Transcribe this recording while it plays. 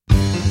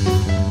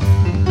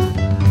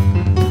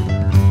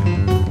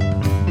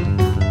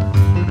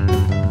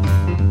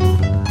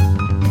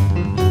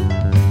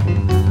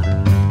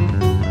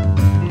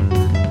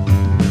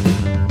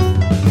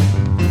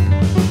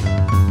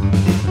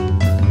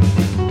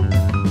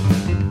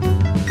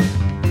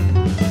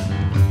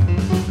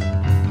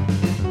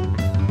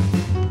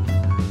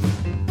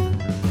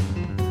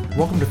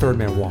third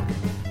man walking.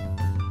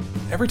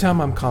 Every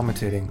time I'm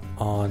commentating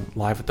on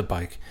Live at the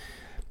Bike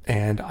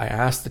and I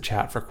ask the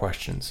chat for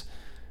questions,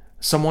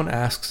 someone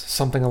asks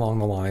something along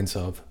the lines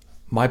of,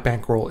 my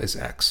bankroll is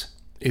X.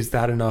 Is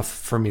that enough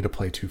for me to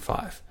play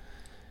 2-5?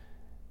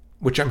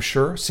 Which I'm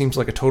sure seems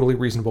like a totally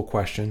reasonable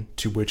question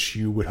to which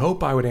you would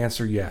hope I would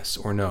answer yes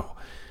or no.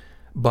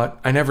 But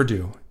I never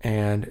do,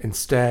 and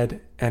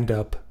instead end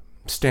up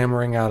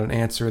stammering out an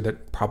answer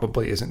that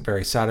probably isn't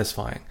very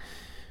satisfying.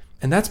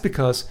 And that's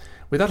because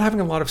without having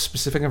a lot of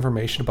specific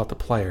information about the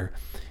player,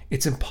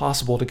 it's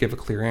impossible to give a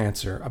clear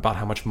answer about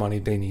how much money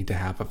they need to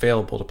have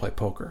available to play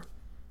poker.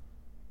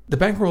 The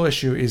bankroll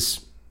issue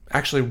is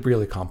actually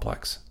really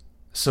complex.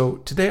 So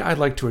today I'd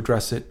like to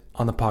address it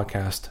on the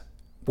podcast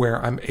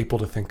where I'm able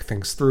to think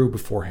things through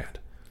beforehand.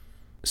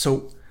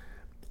 So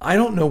I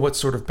don't know what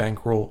sort of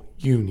bankroll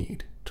you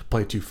need to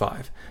play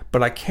 2-5,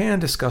 but I can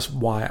discuss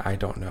why I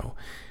don't know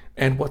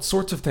and what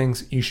sorts of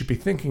things you should be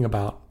thinking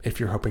about if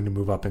you're hoping to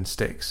move up in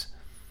stakes.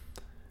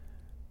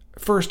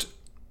 First,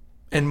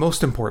 and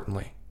most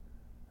importantly,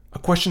 a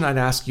question I'd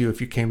ask you if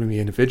you came to me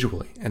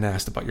individually and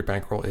asked about your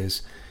bankroll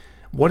is,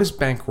 what does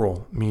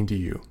bankroll mean to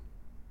you?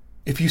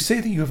 If you say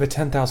that you have a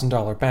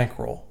 $10,000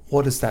 bankroll,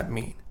 what does that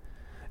mean?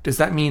 Does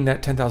that mean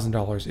that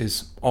 $10,000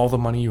 is all the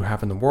money you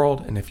have in the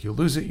world, and if you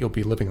lose it, you'll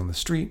be living on the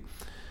street?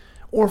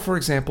 Or, for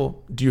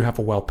example, do you have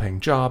a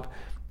well-paying job,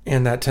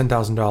 and that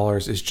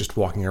 $10,000 is just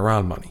walking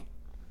around money?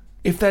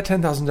 If that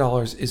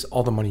 $10,000 is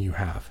all the money you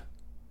have,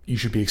 you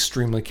should be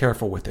extremely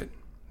careful with it.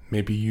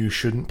 Maybe you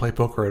shouldn't play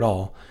poker at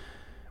all,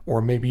 or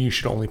maybe you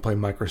should only play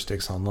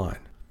microstakes online.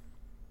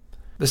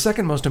 The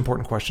second most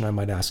important question I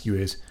might ask you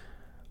is,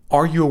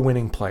 are you a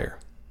winning player?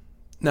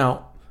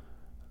 Now,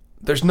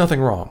 there's nothing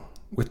wrong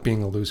with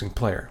being a losing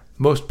player.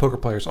 Most poker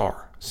players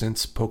are,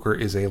 since poker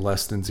is a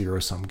less than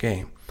zero-sum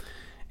game.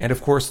 And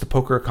of course, the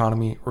poker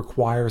economy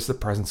requires the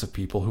presence of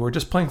people who are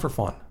just playing for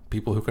fun,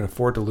 people who can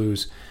afford to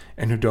lose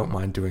and who don't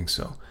mind doing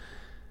so.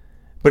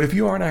 But if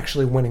you aren't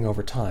actually winning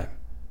over time,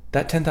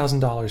 that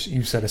 $10,000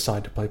 you set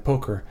aside to play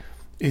poker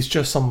is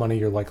just some money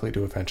you're likely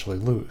to eventually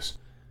lose.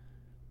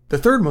 The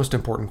third most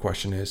important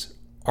question is,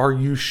 are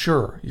you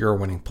sure you're a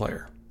winning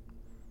player?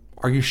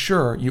 Are you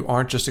sure you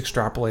aren't just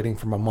extrapolating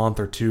from a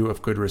month or two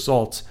of good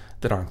results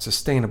that aren't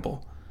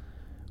sustainable?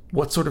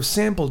 What sort of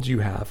sample do you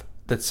have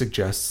that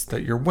suggests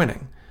that you're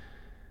winning?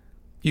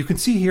 You can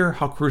see here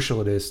how crucial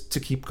it is to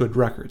keep good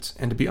records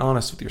and to be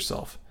honest with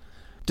yourself.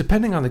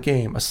 Depending on the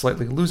game, a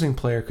slightly losing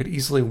player could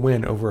easily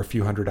win over a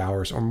few hundred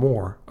hours or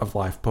more of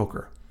live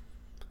poker.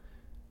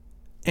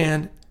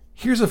 And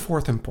here's a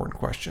fourth important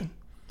question.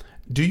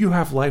 Do you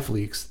have life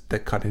leaks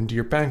that cut into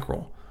your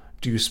bankroll?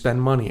 Do you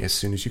spend money as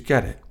soon as you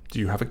get it? Do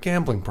you have a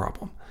gambling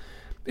problem?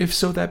 If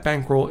so, that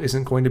bankroll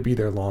isn't going to be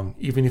there long,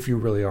 even if you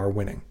really are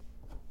winning.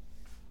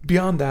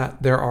 Beyond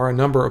that, there are a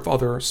number of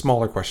other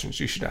smaller questions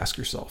you should ask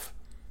yourself.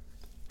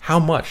 How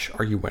much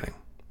are you winning?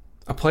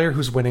 A player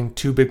who's winning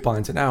 2 big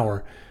blinds an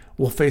hour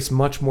will face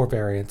much more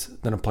variance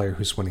than a player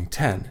who's winning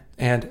 10,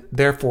 and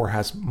therefore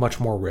has much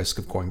more risk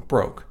of going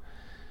broke.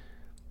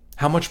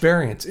 How much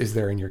variance is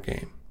there in your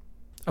game?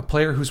 A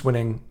player who's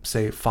winning,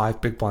 say,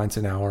 5 big blinds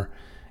an hour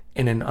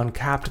in an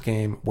uncapped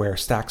game where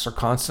stacks are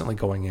constantly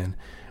going in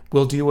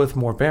will deal with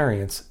more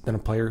variance than a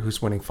player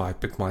who's winning 5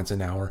 big blinds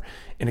an hour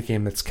in a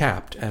game that's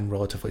capped and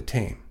relatively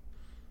tame.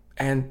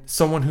 And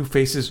someone who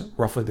faces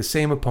roughly the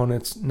same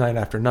opponents night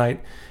after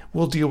night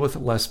will deal with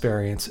less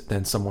variance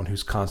than someone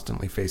who's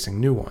constantly facing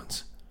new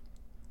ones.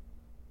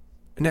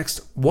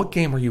 Next, what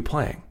game are you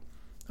playing?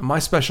 My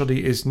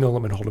specialty is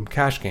no-limit hold'em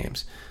cash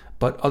games,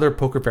 but other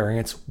poker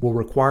variants will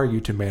require you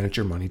to manage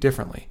your money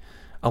differently.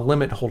 A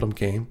limit hold'em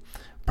game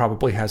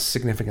probably has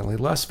significantly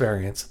less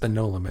variance than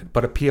no limit,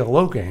 but a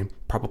PLO game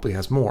probably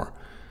has more.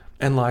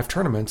 And live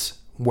tournaments,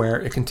 where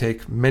it can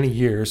take many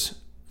years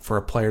for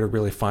a player to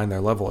really find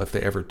their level if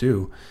they ever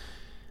do,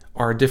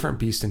 are a different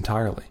beast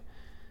entirely.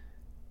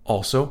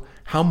 Also,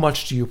 how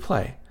much do you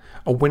play?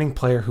 A winning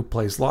player who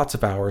plays lots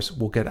of hours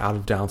will get out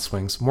of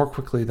downswings more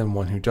quickly than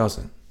one who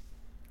doesn't.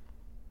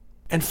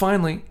 And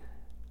finally,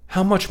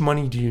 how much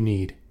money do you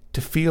need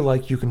to feel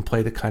like you can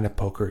play the kind of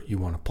poker you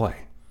want to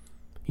play?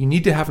 You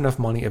need to have enough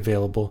money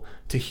available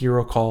to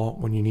hero call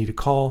when you need to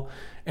call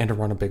and to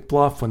run a big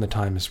bluff when the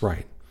time is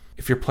right.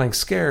 If you're playing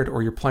scared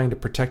or you're playing to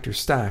protect your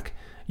stack,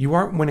 you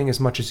aren't winning as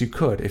much as you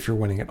could if you're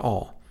winning at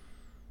all.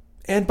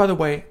 And by the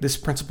way, this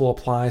principle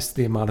applies to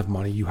the amount of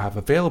money you have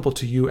available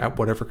to you at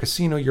whatever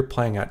casino you're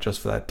playing at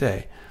just for that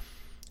day.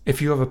 If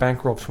you have a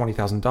bankroll of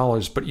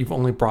 $20,000 but you've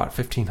only brought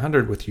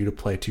 $1,500 with you to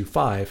play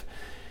 2-5,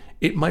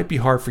 it might be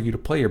hard for you to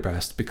play your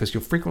best because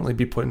you'll frequently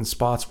be put in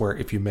spots where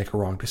if you make a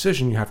wrong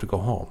decision, you have to go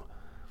home.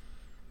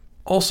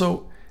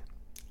 Also,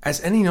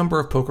 as any number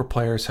of poker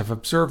players have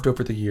observed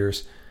over the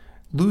years,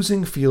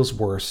 losing feels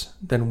worse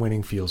than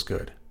winning feels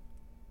good.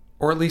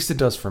 Or at least it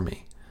does for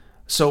me.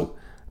 So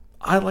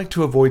I like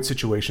to avoid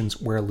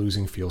situations where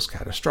losing feels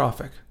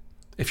catastrophic.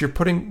 If you're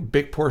putting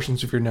big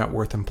portions of your net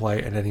worth in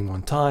play at any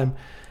one time,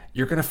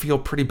 you're going to feel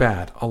pretty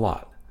bad a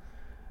lot.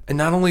 And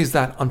not only is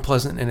that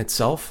unpleasant in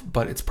itself,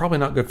 but it's probably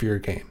not good for your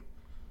game.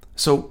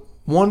 So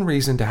One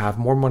reason to have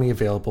more money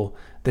available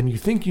than you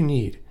think you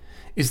need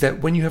is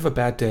that when you have a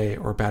bad day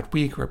or a bad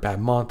week or a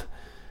bad month,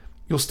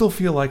 you'll still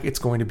feel like it's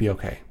going to be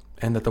okay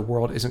and that the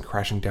world isn't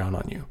crashing down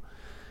on you.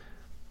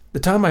 The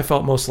time I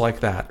felt most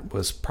like that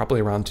was probably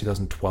around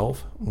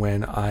 2012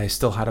 when I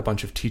still had a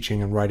bunch of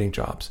teaching and writing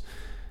jobs.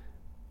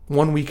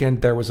 One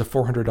weekend there was a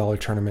 $400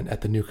 tournament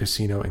at the new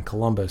casino in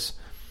Columbus.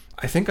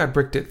 I think I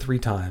bricked it 3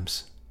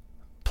 times,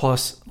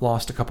 plus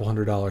lost a couple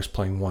 $100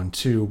 playing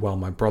 1-2 while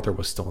my brother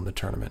was still in the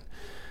tournament.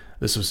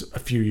 This was a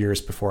few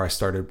years before I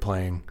started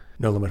playing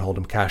No Limit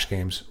Hold'em cash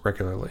games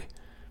regularly.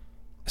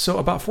 So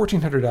about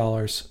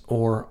 $1,400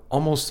 or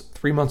almost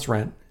 3 months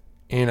rent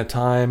in a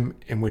time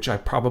in which I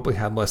probably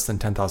had less than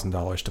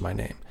 $10,000 to my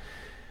name.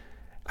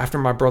 After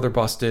my brother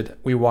busted,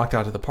 we walked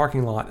out to the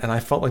parking lot and I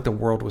felt like the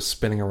world was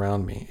spinning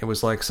around me. It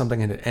was like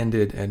something had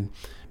ended and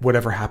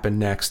whatever happened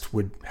next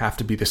would have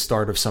to be the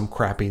start of some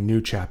crappy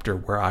new chapter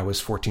where I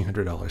was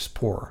 $1,400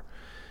 poorer.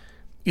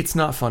 It's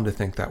not fun to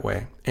think that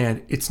way,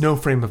 and it's no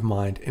frame of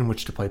mind in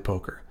which to play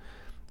poker.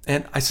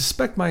 And I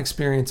suspect my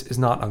experience is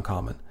not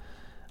uncommon.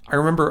 I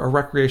remember a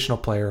recreational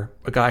player,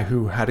 a guy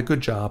who had a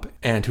good job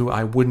and who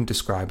I wouldn't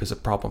describe as a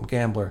problem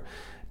gambler,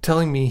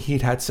 telling me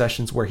he'd had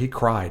sessions where he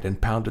cried and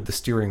pounded the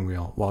steering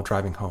wheel while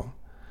driving home.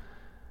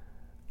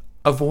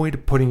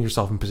 Avoid putting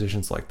yourself in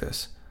positions like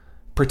this.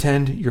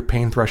 Pretend your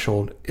pain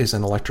threshold is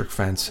an electric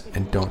fence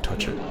and don't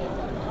touch it.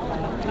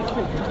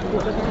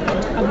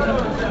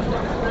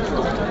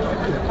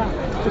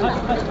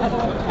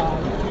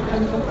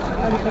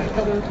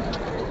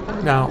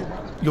 Now,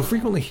 you'll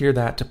frequently hear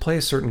that to play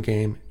a certain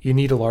game, you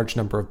need a large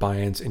number of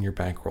buy-ins in your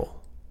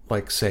bankroll,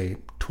 like say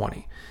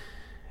 20.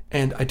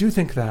 And I do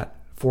think that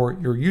for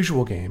your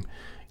usual game,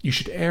 you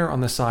should err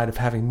on the side of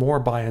having more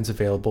buy-ins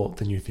available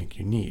than you think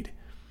you need.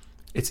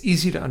 It's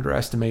easy to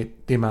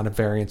underestimate the amount of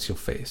variance you'll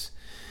face.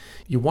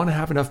 You want to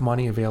have enough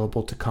money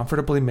available to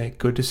comfortably make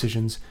good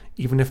decisions,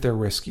 even if they're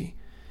risky.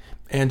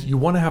 And you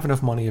want to have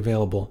enough money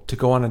available to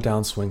go on a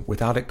downswing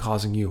without it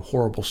causing you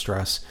horrible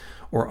stress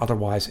or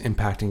otherwise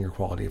impacting your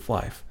quality of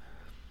life.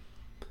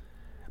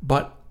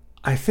 But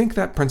I think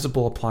that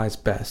principle applies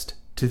best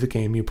to the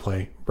game you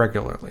play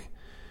regularly.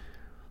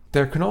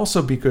 There can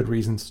also be good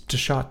reasons to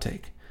shot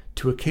take,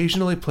 to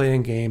occasionally play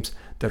in games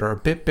that are a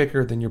bit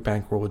bigger than your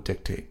bankroll would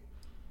dictate.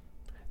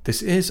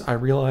 This is, I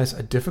realize,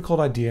 a difficult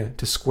idea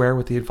to square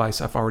with the advice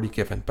I've already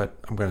given, but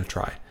I'm going to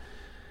try.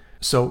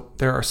 So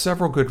there are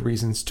several good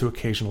reasons to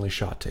occasionally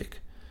shot take.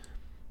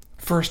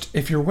 First,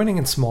 if you're winning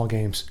in small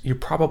games, you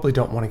probably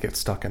don't want to get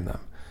stuck in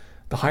them.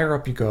 The higher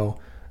up you go,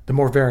 the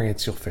more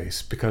variance you'll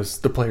face because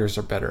the players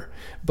are better,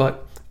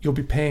 but you'll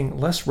be paying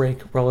less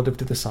rake relative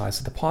to the size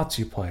of the pots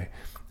you play.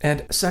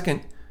 And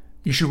second,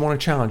 you should want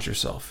to challenge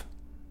yourself.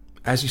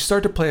 As you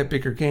start to play a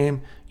bigger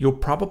game, you'll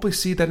probably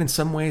see that in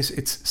some ways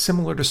it's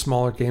similar to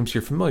smaller games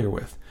you're familiar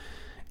with.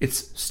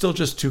 It's still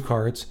just 2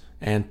 cards,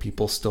 and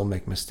people still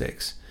make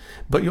mistakes.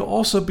 But you'll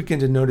also begin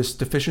to notice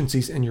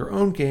deficiencies in your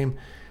own game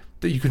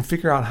that you can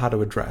figure out how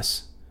to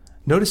address.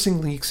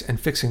 Noticing leaks and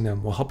fixing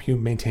them will help you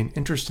maintain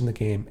interest in the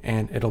game,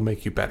 and it'll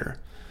make you better.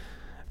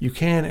 You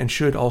can and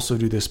should also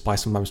do this by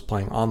sometimes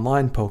playing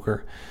online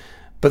poker,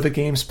 but the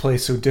games play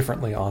so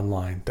differently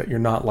online that you're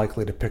not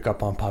likely to pick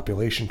up on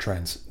population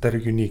trends that are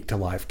unique to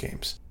live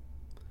games.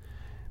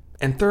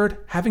 And third,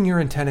 having your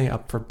antennae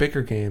up for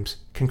bigger games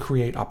can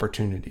create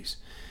opportunities.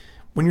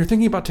 When you're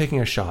thinking about taking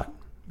a shot,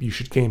 you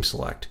should game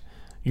select.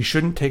 You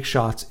shouldn't take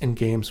shots in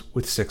games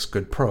with 6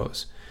 good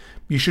pros.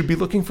 You should be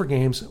looking for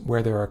games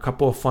where there are a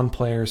couple of fun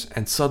players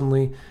and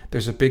suddenly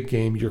there's a big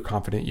game you're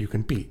confident you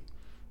can beat.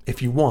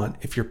 If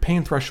your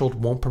pain threshold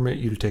won't permit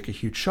you to take a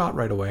huge shot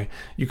right away,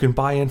 you can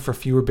buy in for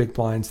fewer big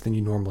blinds than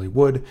you normally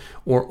would,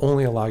 or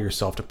only allow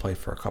yourself to play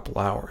for a couple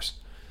hours.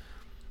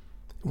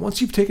 Once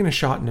you've taken a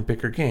shot in a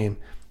bigger game,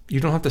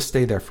 you don't have to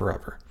stay there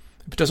forever.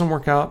 If it doesn't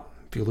work out,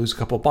 if you lose a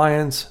couple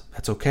buy-ins,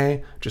 that's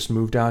okay. Just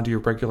move down to your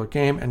regular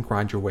game and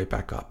grind your way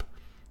back up.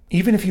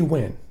 Even if you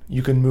win,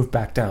 you can move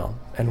back down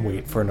and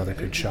wait for another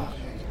good shot.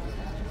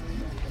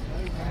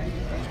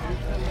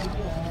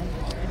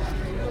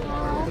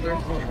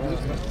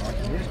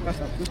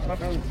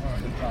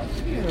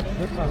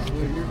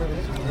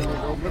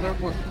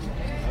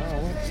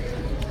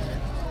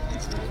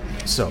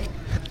 So,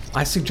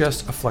 I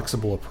suggest a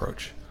flexible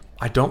approach.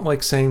 I don't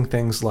like saying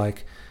things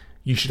like,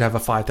 you should have a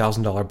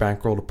 $5,000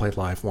 bankroll to play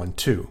live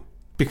 1-2,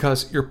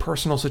 because your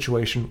personal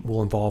situation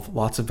will involve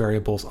lots of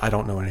variables I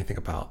don't know anything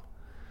about.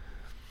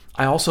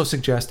 I also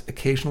suggest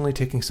occasionally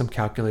taking some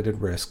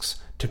calculated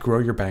risks to grow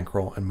your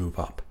bankroll and move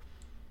up.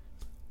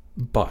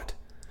 But,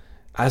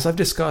 as I've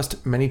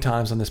discussed many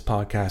times on this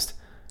podcast,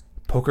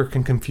 poker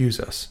can confuse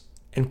us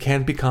and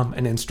can become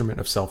an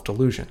instrument of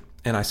self-delusion.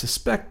 And I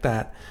suspect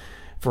that,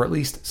 for at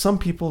least some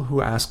people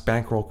who ask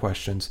bankroll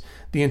questions,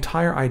 the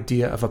entire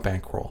idea of a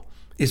bankroll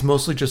is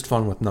mostly just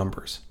fun with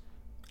numbers.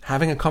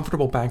 Having a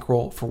comfortable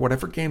bankroll for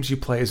whatever games you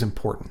play is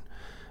important,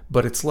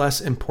 but it's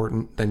less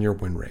important than your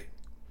win rate.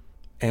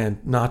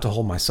 And not to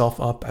hold myself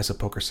up as a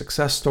poker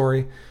success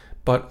story,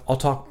 but I'll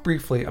talk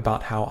briefly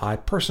about how I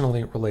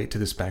personally relate to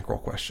this bankroll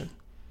question.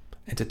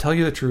 And to tell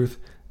you the truth,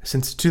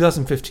 Since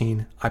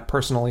 2015, I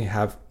personally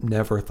have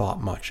never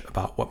thought much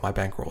about what my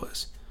bankroll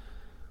is.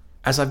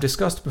 As I've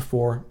discussed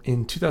before,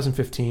 in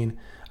 2015,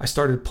 I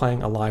started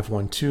playing a live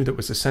 1-2 that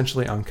was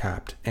essentially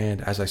uncapped,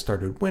 and as I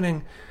started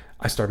winning,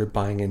 I started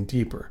buying in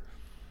deeper.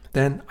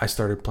 Then I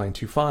started playing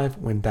 2-5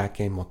 when that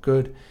game looked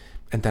good,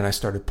 and then I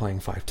started playing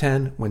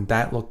 5-10 when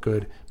that looked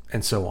good,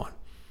 and so on.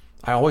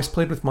 I always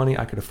played with money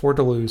I could afford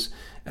to lose,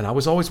 and I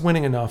was always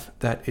winning enough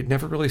that it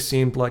never really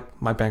seemed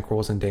like my bankroll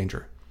was in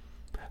danger.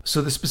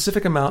 So the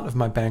specific amount of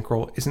my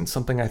bankroll isn't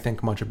something I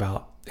think much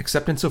about,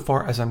 except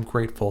insofar as I'm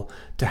grateful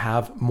to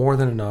have more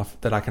than enough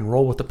that I can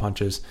roll with the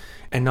punches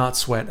and not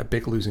sweat a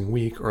big losing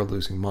week or a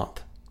losing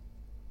month.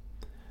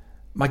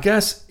 My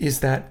guess is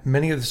that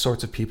many of the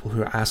sorts of people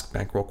who ask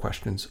bankroll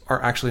questions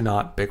are actually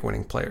not big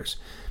winning players.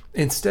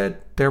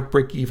 Instead, they're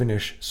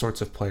break-even-ish sorts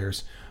of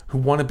players who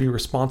want to be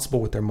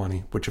responsible with their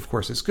money, which of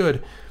course is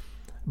good,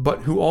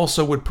 but who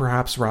also would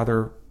perhaps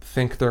rather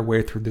think their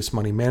way through this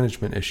money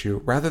management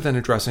issue rather than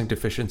addressing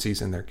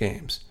deficiencies in their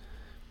games.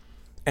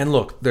 And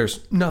look,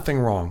 there's nothing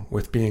wrong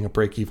with being a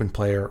break-even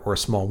player or a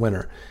small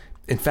winner.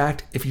 In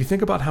fact, if you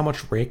think about how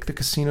much rake the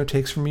casino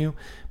takes from you,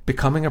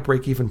 becoming a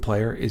break-even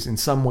player is in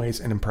some ways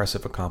an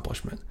impressive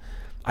accomplishment.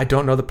 I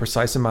don't know the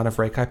precise amount of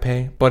rake I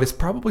pay, but it's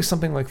probably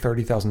something like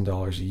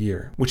 $30,000 a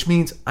year, which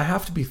means I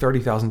have to be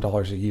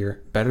 $30,000 a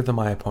year better than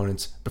my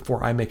opponents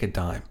before I make a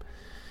dime.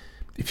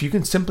 If you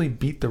can simply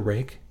beat the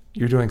rake,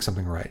 you're doing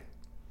something right.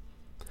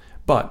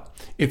 But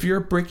if you're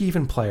a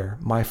break-even player,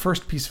 my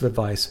first piece of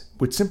advice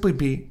would simply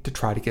be to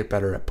try to get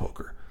better at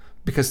poker,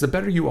 because the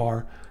better you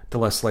are, the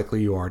less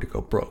likely you are to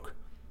go broke.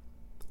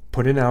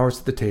 Put in hours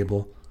at the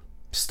table,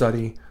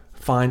 study,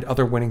 find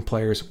other winning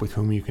players with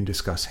whom you can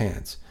discuss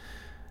hands.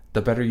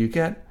 The better you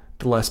get,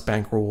 the less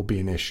bankroll will be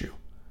an issue.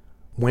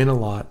 Win a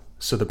lot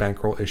so the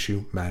bankroll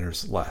issue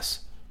matters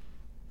less.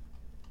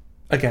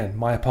 Again,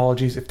 my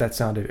apologies if that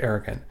sounded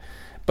arrogant,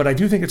 but I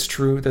do think it's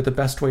true that the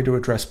best way to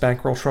address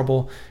bankroll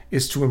trouble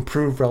is to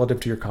improve relative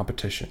to your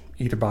competition,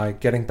 either by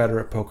getting better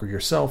at poker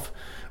yourself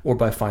or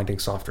by finding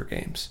softer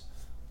games.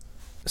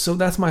 So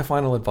that's my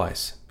final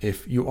advice.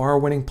 If you are a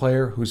winning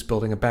player who's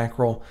building a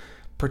bankroll,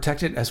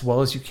 protect it as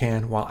well as you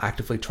can while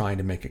actively trying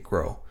to make it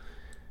grow.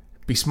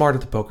 Be smart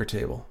at the poker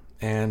table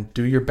and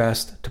do your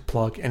best to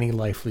plug any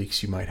life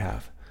leaks you might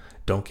have.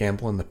 Don't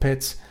gamble in the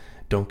pits,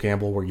 don't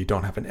gamble where you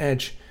don't have an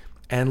edge,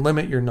 and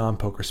limit your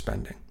non-poker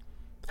spending.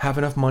 Have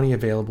enough money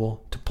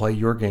available to play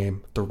your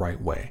game the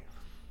right way.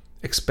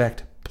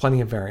 Expect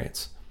plenty of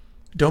variance.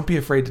 Don't be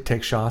afraid to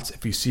take shots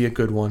if you see a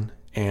good one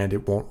and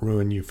it won't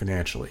ruin you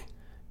financially.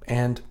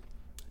 And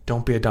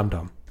don't be a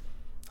dum-dum.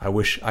 I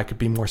wish I could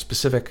be more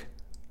specific,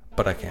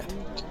 but I can't.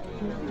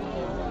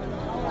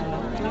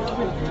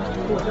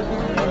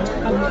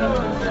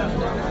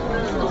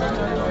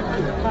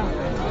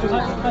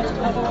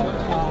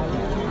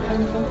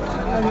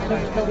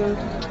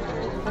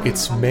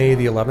 It's May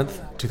the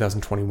 11th,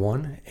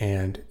 2021,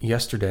 and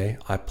yesterday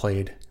I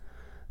played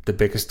the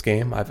biggest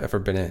game I've ever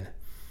been in.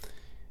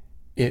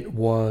 It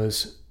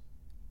was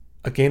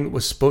a game that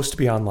was supposed to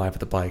be on Live at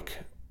the Bike.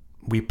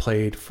 We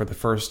played for the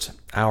first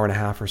hour and a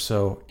half or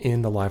so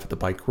in the Live at the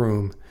Bike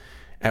room,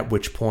 at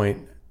which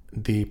point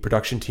the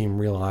production team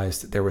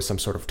realized that there was some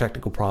sort of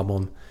technical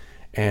problem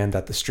and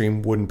that the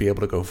stream wouldn't be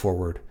able to go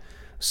forward.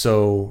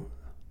 So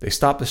they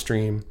stopped the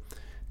stream.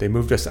 They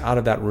moved us out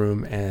of that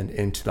room and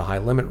into the high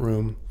limit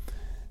room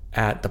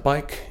at the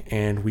bike,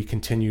 and we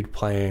continued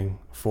playing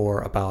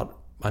for about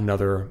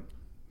another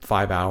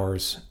 5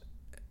 hours,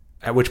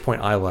 at which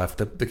point I left.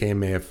 The game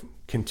may have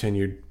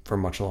continued for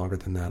much longer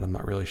than that. I'm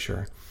not really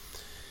sure.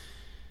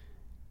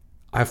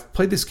 I've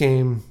played this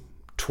game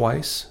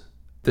twice.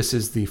 This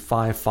is the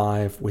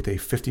 5-5 with a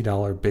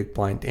 $50 big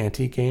blind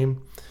ante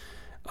game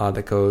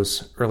that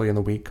goes early in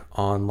the week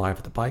on Live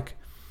at the Bike.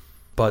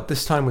 But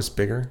this time was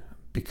bigger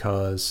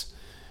because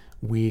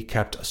we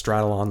kept a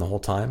straddle on the whole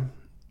time.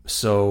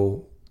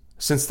 So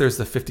since there's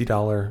the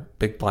 $50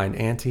 big blind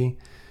ante,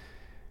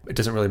 it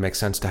doesn't really make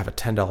sense to have a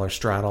 $10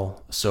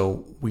 straddle.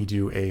 So we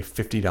do a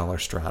 $50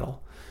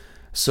 straddle.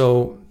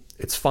 So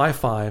it's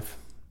 5-5.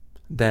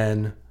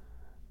 Then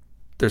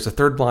there's a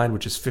third blind,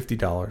 which is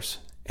 $50,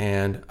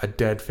 and a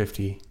dead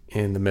 50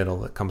 in the middle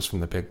that comes from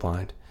the big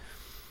blind.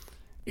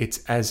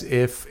 It's as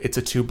if it's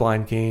a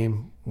 2-blind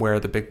game where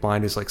the big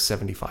blind is like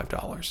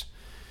 $75.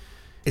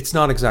 It's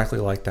not exactly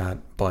like that,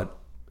 but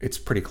it's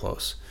pretty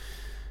close.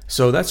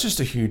 So that's just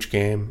a huge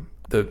game.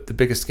 The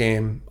biggest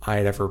game I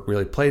had ever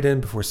really played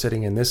in before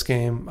sitting in this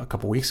game a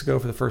couple weeks ago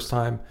for the first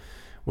time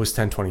was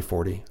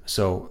 10-20-40.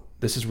 So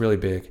this is really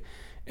big.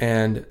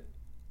 And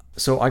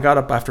so I got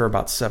up after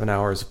about 7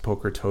 hours of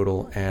poker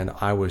total, and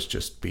I was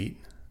just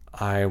beat.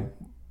 I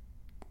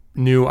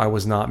knew I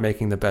was not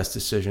making the best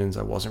decisions.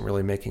 I wasn't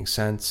really making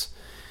sense.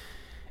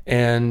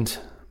 And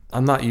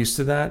I'm not used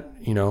to that.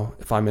 You know,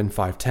 if I'm in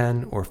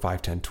 5-10 or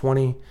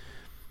 5-10-20,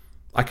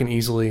 I can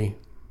easily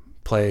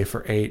play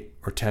for 8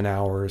 or 10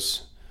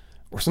 hours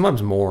or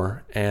sometimes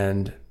more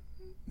and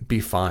be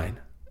fine.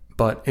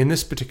 But in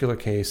this particular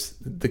case,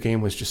 the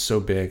game was just so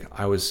big,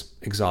 I was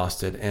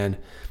exhausted. And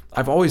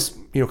I've always,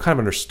 kind of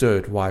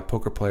understood why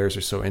poker players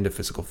are so into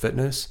physical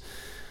fitness.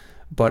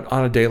 But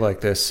on a day like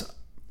this,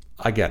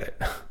 I get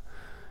it.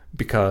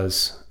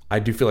 Because I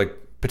do feel like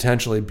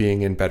potentially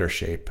being in better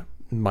shape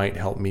might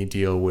help me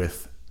deal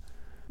with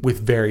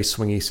very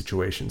swingy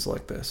situations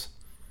like this.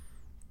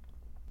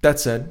 That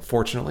said,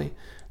 fortunately,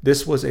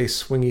 this was a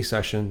swingy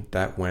session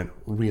that went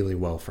really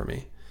well for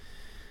me.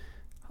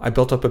 I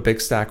built up a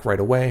big stack right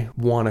away,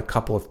 won a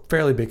couple of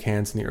fairly big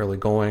hands in the early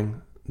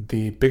going.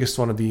 The biggest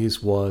one of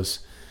these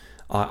was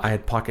I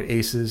had pocket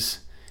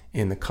aces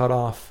in the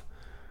cutoff.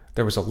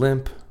 There was a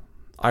limp.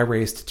 I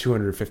raised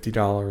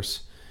 $250.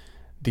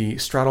 The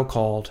straddle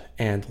called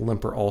and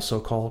limper also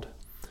called.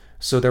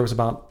 So there was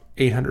about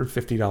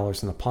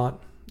 $850 in the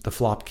pot. The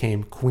flop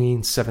came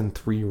queen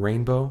 7-3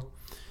 rainbow.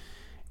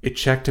 It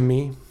checked to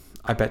me.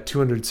 I bet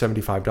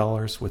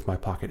 $275 with my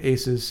pocket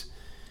aces.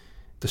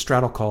 The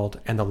straddle called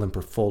and the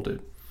limper folded.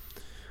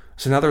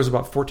 So now there was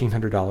about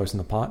 $1,400 in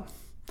the pot.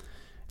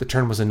 The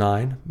turn was a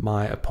 9.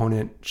 My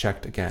opponent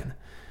checked again.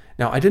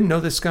 Now, I didn't know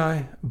this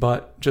guy,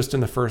 but just in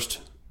the first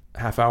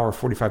half hour,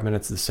 45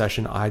 minutes of the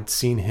session, I'd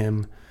seen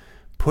him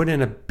put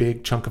in a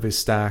big chunk of his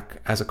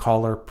stack as a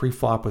caller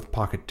pre-flop with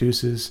pocket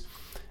deuces,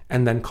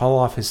 and then call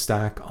off his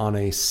stack on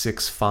a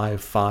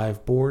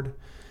 6-5-5 board.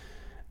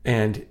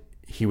 And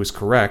he was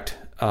correct,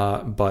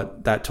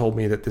 but that told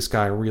me that this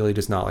guy really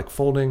does not like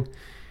folding,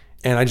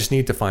 and I just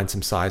need to find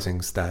some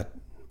sizings that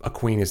a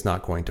queen is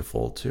not going to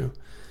fold to.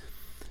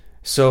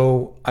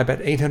 So I bet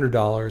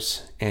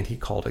 $800, and he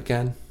called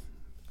again.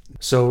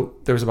 So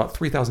there was about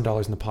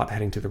 $3,000 in the pot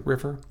heading to the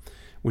river,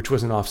 which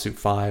was an offsuit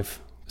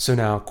 5. So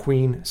now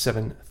queen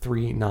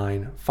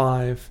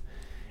 7-3-9-5,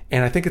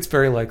 and I think it's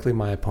very likely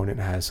my opponent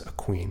has a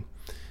queen.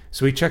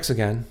 So he checks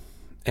again,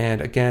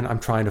 and again I'm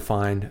trying to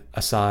find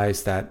a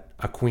size that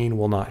a queen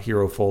will not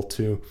hero fold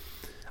to.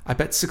 I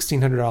bet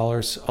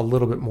 $1,600, a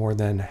little bit more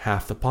than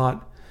half the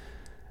pot,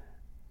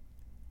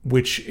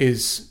 which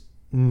is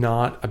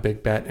not a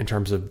big bet in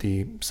terms of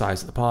the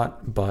size of the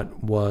pot,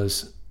 but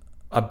was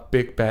a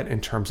big bet in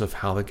terms of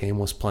how the game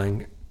was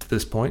playing to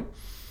this point.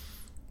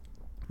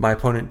 My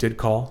opponent did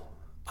call.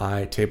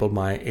 I tabled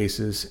my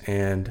aces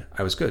and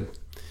I was good.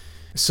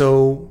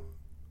 So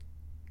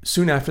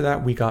soon after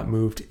that, we got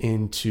moved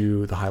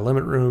into the high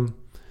limit room.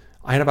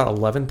 I had about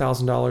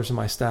 $11,000 in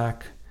my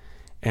stack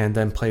and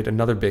then played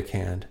another big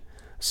hand.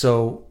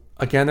 So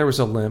again, there was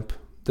a limp,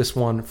 this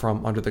one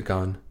from under the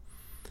gun.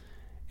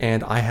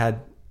 And I had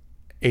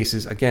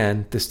aces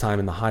again, this time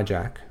in the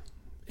hijack,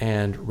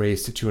 and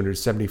raised to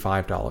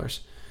 $275.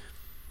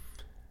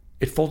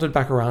 It folded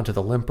back around to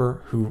the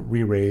limper, who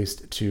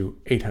re-raised to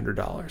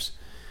 $800.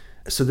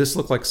 So this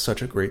looked like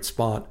such a great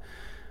spot.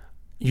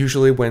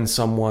 Usually when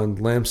someone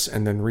limps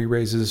and then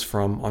re-raises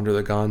from under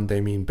the gun, they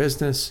mean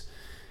business.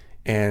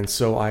 And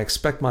so I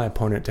expect my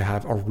opponent to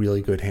have a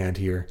really good hand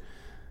here.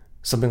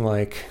 Something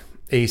like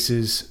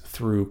aces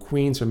through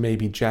queens or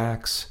maybe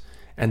jacks,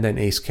 and then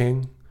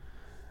ace-king.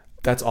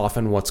 That's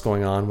often what's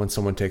going on when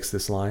someone takes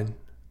this line.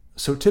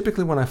 So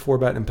typically when I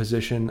 4-bet in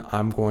position,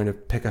 I'm going to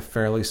pick a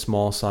fairly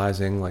small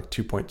sizing, like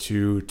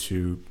 2.2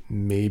 to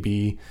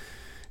maybe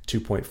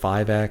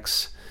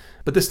 2.5x.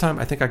 But this time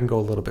I think I can go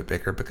a little bit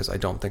bigger because I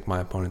don't think my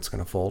opponent's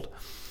going to fold.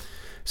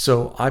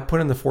 So I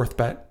put in the 4th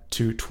bet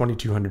to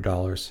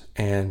 $2,200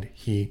 and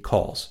he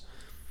calls.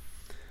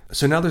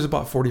 So now there's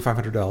about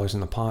 $4,500 in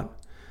the pot.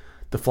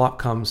 The flop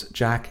comes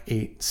jack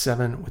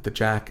 8-7 with the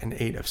jack and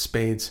 8 of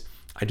spades.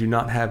 I do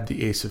not have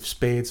the ace of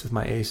spades with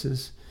my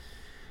aces.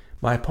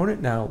 My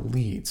opponent now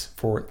leads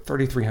for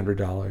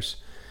 $3,300,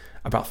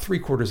 about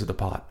 3/4 of the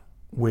pot,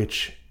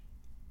 which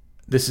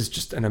this is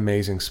just an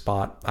amazing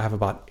spot. I have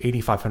about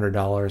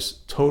 $8,500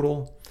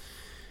 total.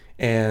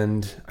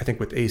 And I think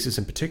with aces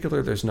in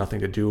particular, there's nothing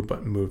to do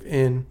but move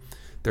in.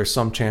 There's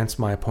some chance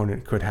my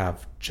opponent could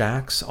have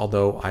jacks,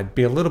 although I'd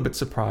be a little bit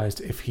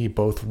surprised if he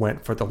both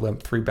went for the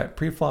limp 3-bet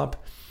preflop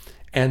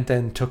and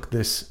then took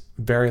this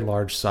very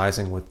large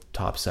sizing with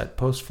top set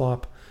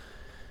post-flop.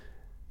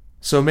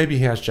 So maybe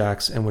he has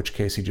jacks, in which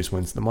case he just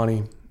wins the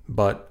money,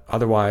 but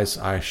otherwise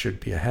I should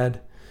be ahead.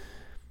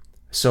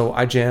 So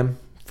I jam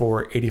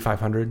for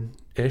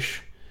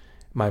 $8,500-ish.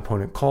 My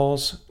opponent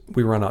calls.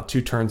 We run out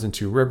 2 turns and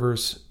 2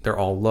 rivers. They're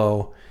all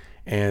low,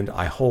 and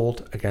I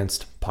hold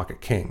against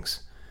pocket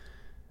kings.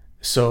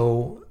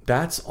 So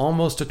that's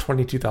almost a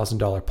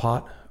 $22,000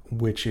 pot,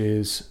 which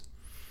is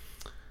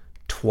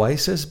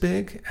twice as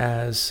big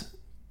as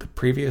the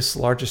previous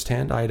largest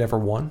hand I had ever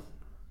won.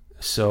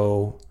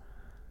 So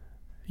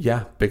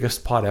yeah,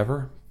 biggest pot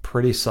ever.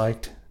 Pretty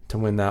psyched to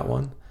win that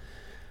one.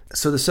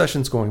 So the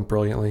session's going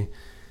brilliantly.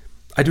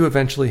 I do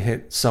eventually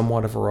hit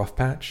somewhat of a rough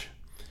patch.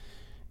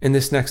 In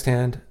this next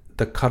hand,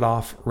 the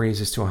cutoff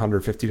raises to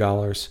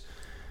 $150.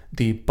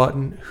 The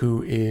button,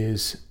 who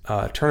is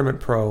a tournament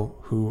pro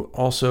who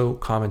also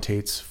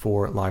commentates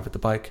for Live at the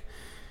Bike,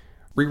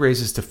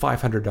 re-raises to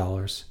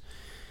 $500.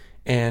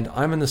 And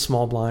I'm in the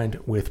small blind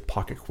with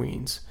pocket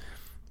queens.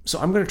 So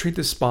I'm going to treat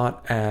this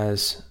spot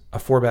as a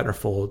 4-bet or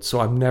fold, so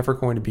I'm never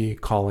going to be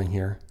calling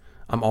here.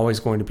 I'm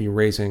always going to be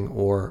raising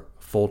or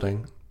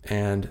folding.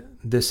 And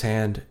this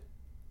hand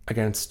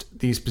against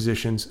these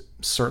positions,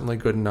 certainly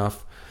good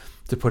enough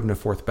to put in a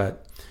fourth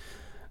bet.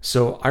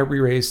 So I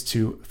re-raise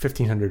to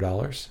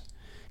 $1,500.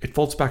 It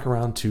folds back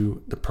around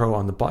to the pro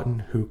on the button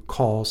who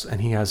calls,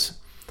 and he has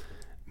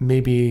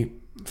maybe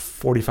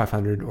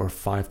 4,500 or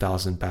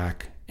 5,000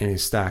 back in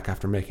his stack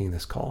after making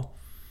this call.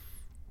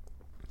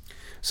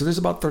 So there's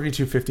about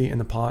 3,250 in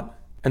the pot,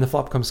 and the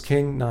flop comes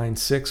king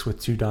 9-6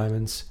 with 2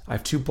 diamonds. I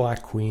have 2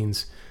 black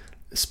queens.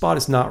 The spot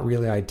is not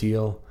really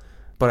ideal,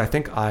 but I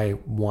think I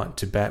want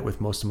to bet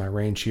with most of my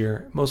range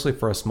here, mostly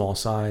for a small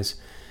size.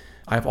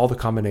 I have all the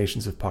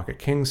combinations of pocket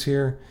kings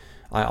here.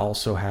 I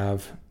also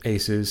have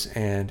aces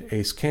and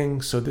ace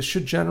king, so this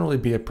should generally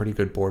be a pretty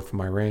good board for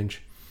my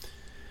range.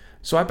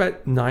 So I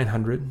bet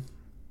 900,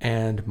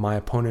 and my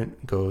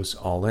opponent goes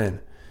all in.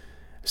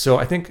 So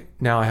I think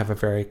now I have a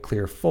very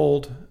clear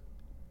fold.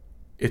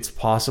 It's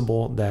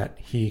possible that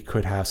he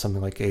could have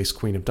something like ace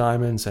queen of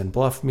diamonds and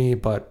bluff me,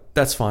 but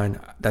that's fine.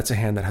 That's a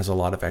hand that has a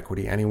lot of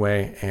equity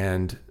anyway,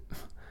 and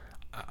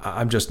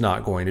I'm just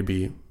not going to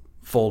be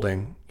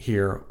folding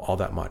here all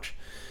that much.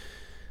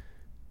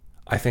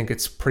 I think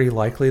it's pretty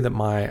likely that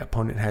my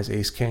opponent has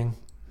ace king.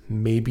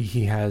 Maybe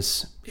he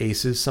has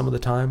aces some of the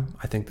time.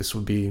 I think this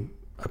would be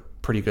a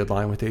pretty good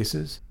line with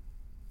aces,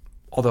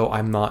 although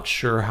I'm not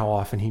sure how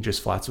often he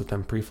just flats with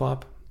them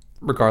pre-flop.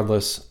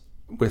 Regardless,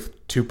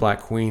 with 2 black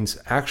queens,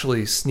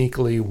 actually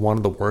sneakily one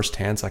of the worst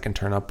hands I can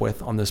turn up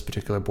with on this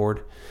particular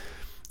board.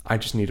 I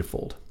just need to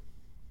fold.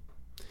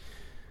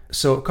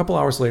 So a couple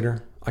hours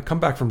later, I come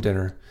back from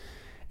dinner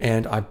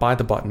and I buy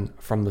the button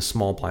from the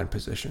small blind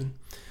position,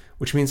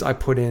 which means I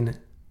put in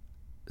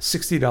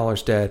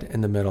 $60 dead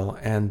in the middle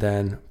and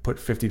then put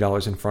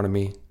 $50 in front of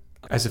me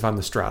as if I'm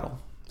the straddle.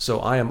 So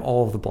I am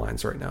all of the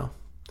blinds right now.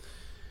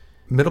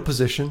 Middle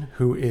position,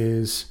 who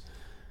is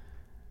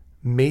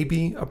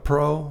maybe a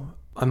pro,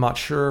 I'm not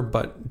sure,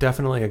 but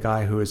definitely a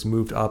guy who has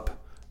moved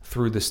up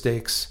through the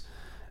stakes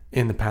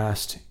in the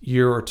past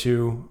year or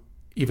two,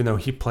 even though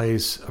he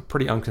plays a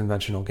pretty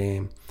unconventional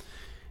game,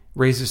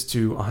 raises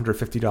to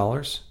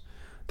 $150.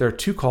 There are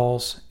 2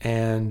 calls,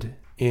 and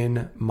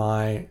in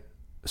my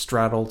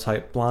straddle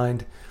type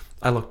blind,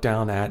 I look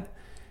down at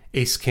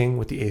ace king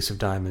with the ace of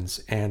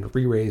diamonds and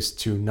re-raise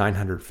to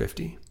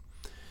 950.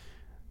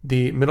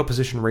 The middle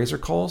position raiser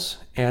calls,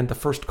 and the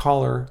first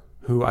caller,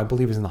 who I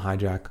believe is in the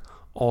hijack,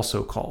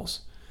 also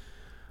calls.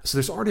 So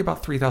there's already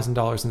about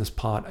 $3,000 in this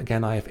pot.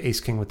 Again, I have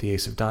ace king with the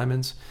ace of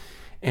diamonds,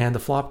 and the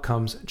flop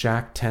comes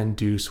jack 10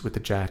 deuce with the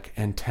jack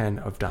and 10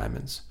 of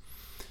diamonds.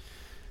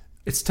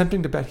 It's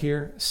tempting to bet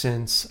here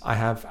since I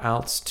have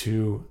outs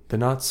to the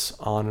nuts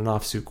on an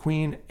offsuit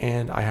queen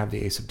and I have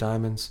the ace of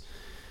diamonds.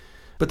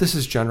 But this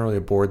is generally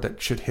a board that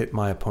should hit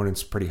my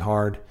opponents pretty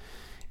hard.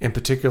 In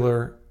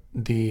particular,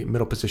 the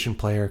middle position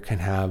player can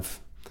have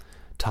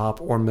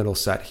top or middle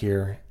set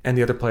here, and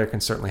the other player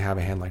can certainly have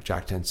a hand like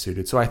jack 10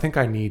 suited. So I think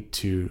I need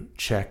to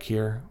check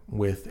here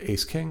with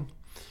ace king.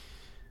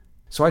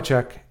 So I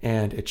check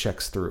and it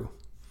checks through.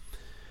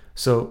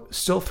 So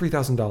still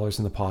 $3,000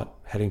 in the pot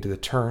heading to the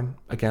turn.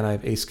 Again, I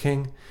have ace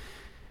king.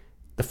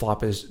 The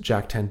flop is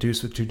jack 10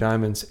 deuce with 2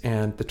 diamonds,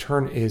 and the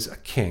turn is a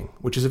king,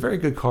 which is a very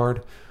good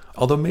card,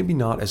 although maybe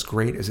not as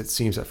great as it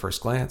seems at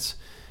first glance.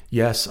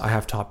 Yes, I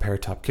have top pair,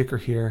 top kicker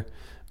here,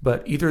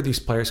 but either of these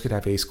players could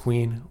have ace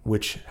queen,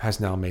 which has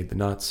now made the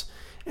nuts.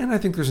 And I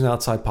think there's an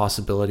outside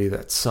possibility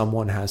that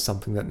someone has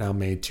something that now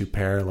made 2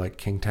 pair, like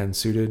king 10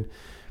 suited.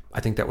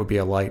 I think that would be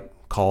a light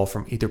call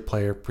from either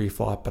player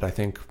pre-flop, but I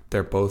think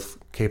they're both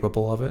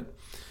capable of it.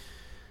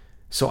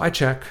 So I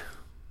check.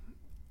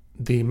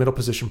 The middle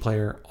position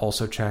player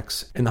also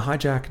checks, and the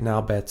hijack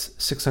now bets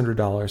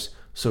 $600,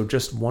 so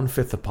just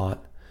 1/5 the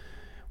pot,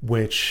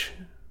 which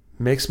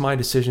makes my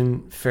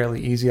decision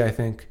fairly easy, I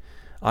think.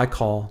 I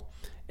call,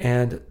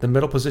 and the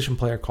middle position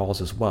player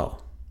calls as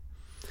well.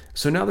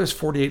 So now there's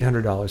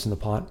 $4,800 in the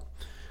pot.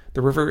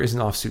 The river is an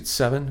offsuit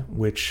 7,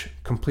 which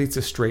completes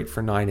a straight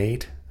for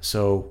 9-8,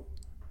 so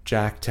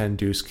jack 10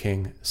 deuce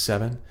king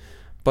 7,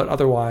 but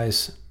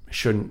otherwise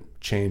shouldn't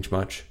change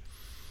much.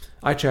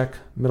 I check,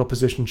 middle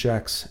position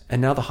checks,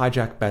 and now the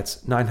hijack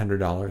bets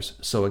 $900,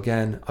 so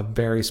again a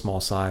very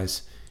small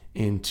size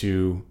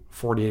into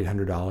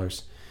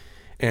 $4,800,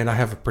 and I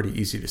have a pretty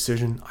easy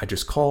decision. I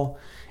just call,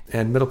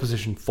 and middle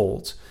position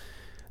folds.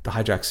 The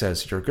hijack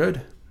says you're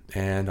good,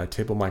 and I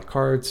table my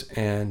cards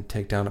and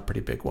take down a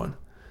pretty big one.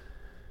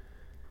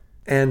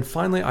 And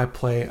finally I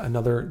play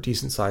another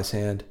decent size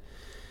hand.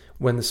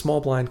 When the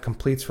small blind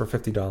completes for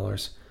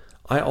 $50,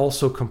 I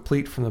also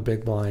complete from the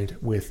big blind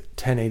with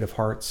 10-8 of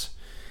hearts,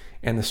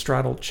 and the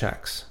straddle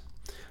checks.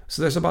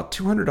 So there's about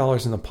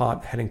 $200 in the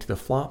pot heading to the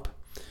flop,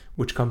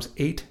 which comes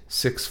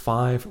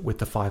 8-6-5 with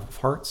the 5 of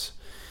hearts.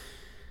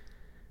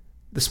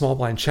 The small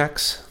blind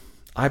checks.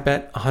 I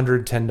bet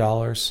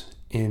 $110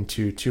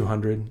 into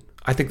 200.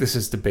 I think this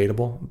is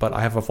debatable, but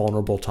I have a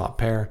vulnerable top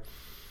pair,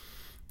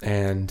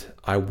 and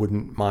I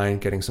wouldn't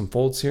mind getting some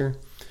folds here.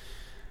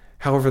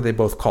 However, they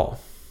both call.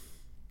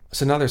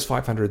 So now there's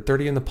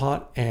 $530 in the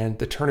pot, and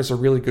the turn is a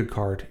really good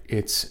card.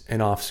 It's an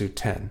offsuit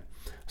 10.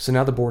 So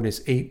now the board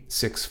is 8,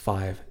 6,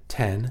 5,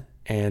 10,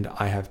 and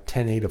I have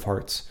 10, 8 of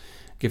hearts,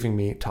 giving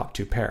me top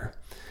 2 pair.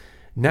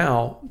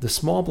 Now, the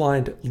small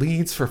blind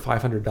leads for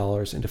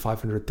 $500 into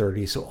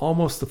 $530, so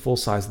almost the full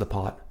size of the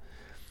pot.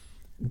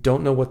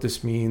 Don't know what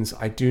this means.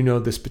 I do know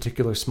this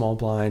particular small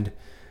blind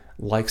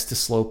likes to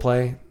slow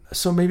play,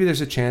 so maybe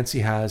there's a chance he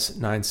has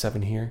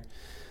 9-7 here,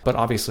 but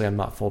obviously I'm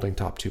not folding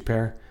top 2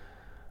 pair.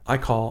 I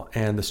call,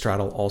 and the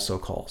straddle also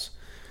calls.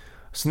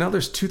 So now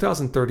there's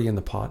 2030 in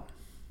the pot,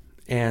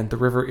 and the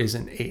river is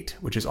an 8,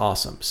 which is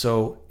awesome.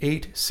 So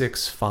 8,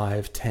 6,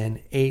 5, 10,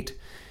 8,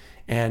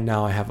 and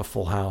now I have a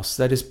full house.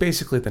 That is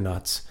basically the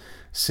nuts.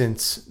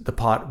 Since the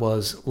pot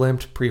was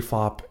limped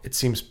pre-flop, it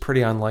seems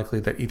pretty unlikely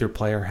that either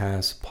player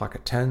has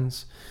pocket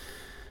 10s.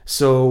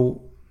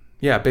 So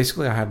yeah,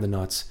 basically I have the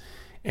nuts.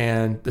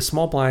 And the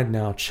small blind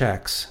now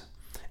checks.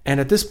 And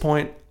at this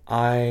point,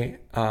 I'm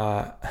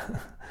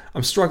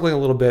struggling a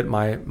little bit.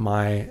 My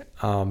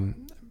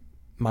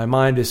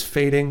mind is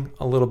fading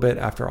a little bit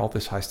after all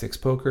this high stakes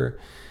poker.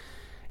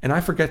 And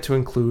I forget to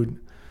include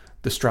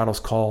the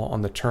straddle's call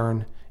on the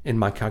turn in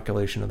my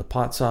calculation of the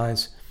pot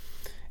size.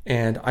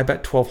 And I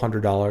bet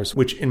 $1,200,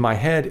 which in my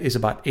head is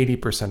about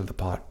 80% of the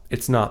pot.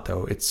 It's not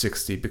though, it's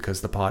 60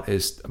 because the pot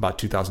is about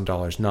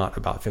 $2,000, not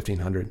about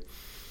 $1,500.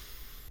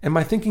 And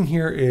my thinking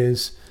here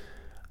is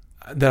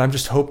that I'm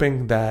just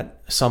hoping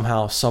that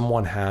somehow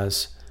someone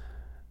has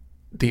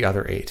the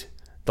other 8,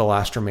 the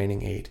last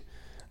remaining 8.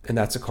 And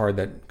that's a card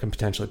that can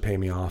potentially pay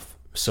me off.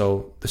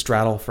 So the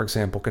straddle, for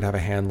example, could have a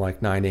hand like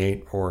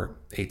 9-8 or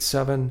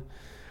 8-7.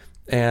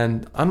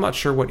 And I'm not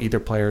sure what either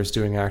player is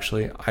doing,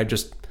 actually. I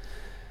just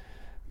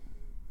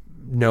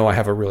know I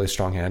have a really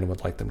strong hand and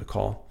would like them to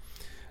call.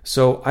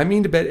 So I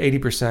mean to bet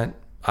 80%.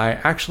 I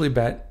actually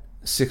bet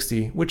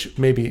 60, which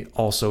maybe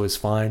also is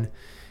fine,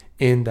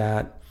 in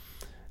that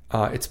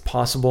it's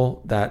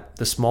possible that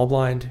the small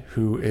blind,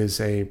 who is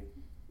a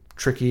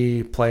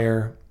tricky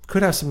player,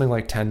 could have something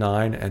like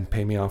 10-9 and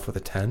pay me off with a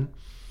 10.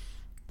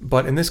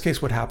 But in this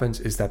case, what happens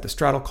is that the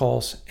straddle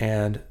calls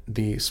and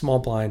the small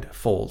blind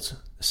folds.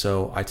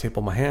 So I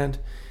table my hand,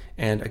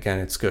 and again,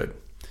 it's good.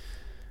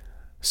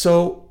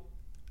 So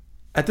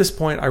at this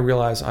point, I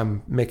realize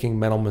I'm making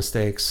mental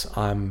mistakes.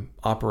 I'm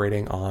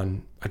operating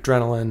on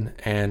adrenaline,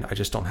 and I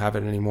just don't have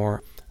it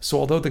anymore. So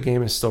although the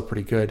game is still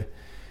pretty good,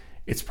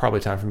 it's probably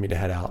time for me to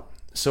head out.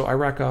 So I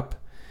rack up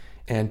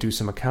and do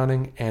some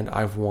accounting, and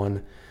I've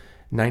won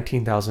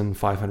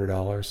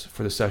 $19,500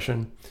 for the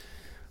session.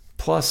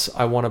 Plus,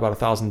 I won about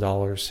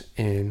 $1,000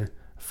 in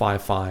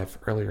 5-5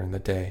 earlier in the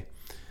day.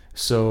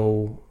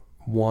 So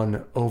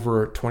won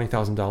over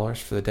 $20,000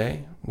 for the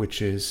day,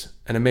 which is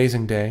an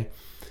amazing day.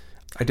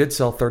 I did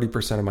sell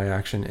 30% of my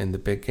action in the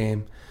big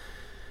game,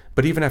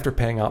 but even after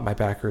paying out my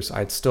backers,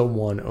 I'd still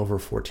won over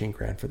 14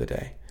 grand for the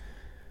day.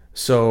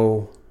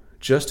 So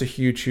just a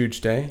huge,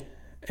 huge day,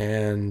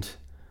 and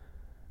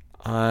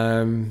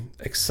I'm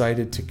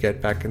excited to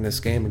get back in this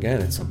game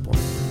again at some point.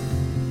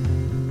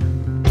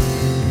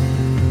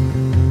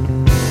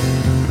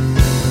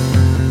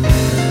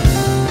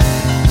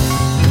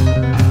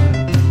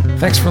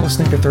 Thanks for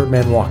listening to Third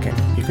Man Walking.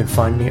 You can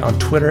find me on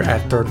Twitter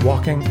at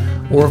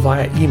thirdwalking or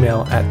via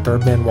email at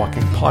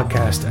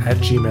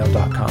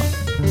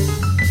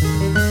thirdmanwalkingpodcast@gmail.com.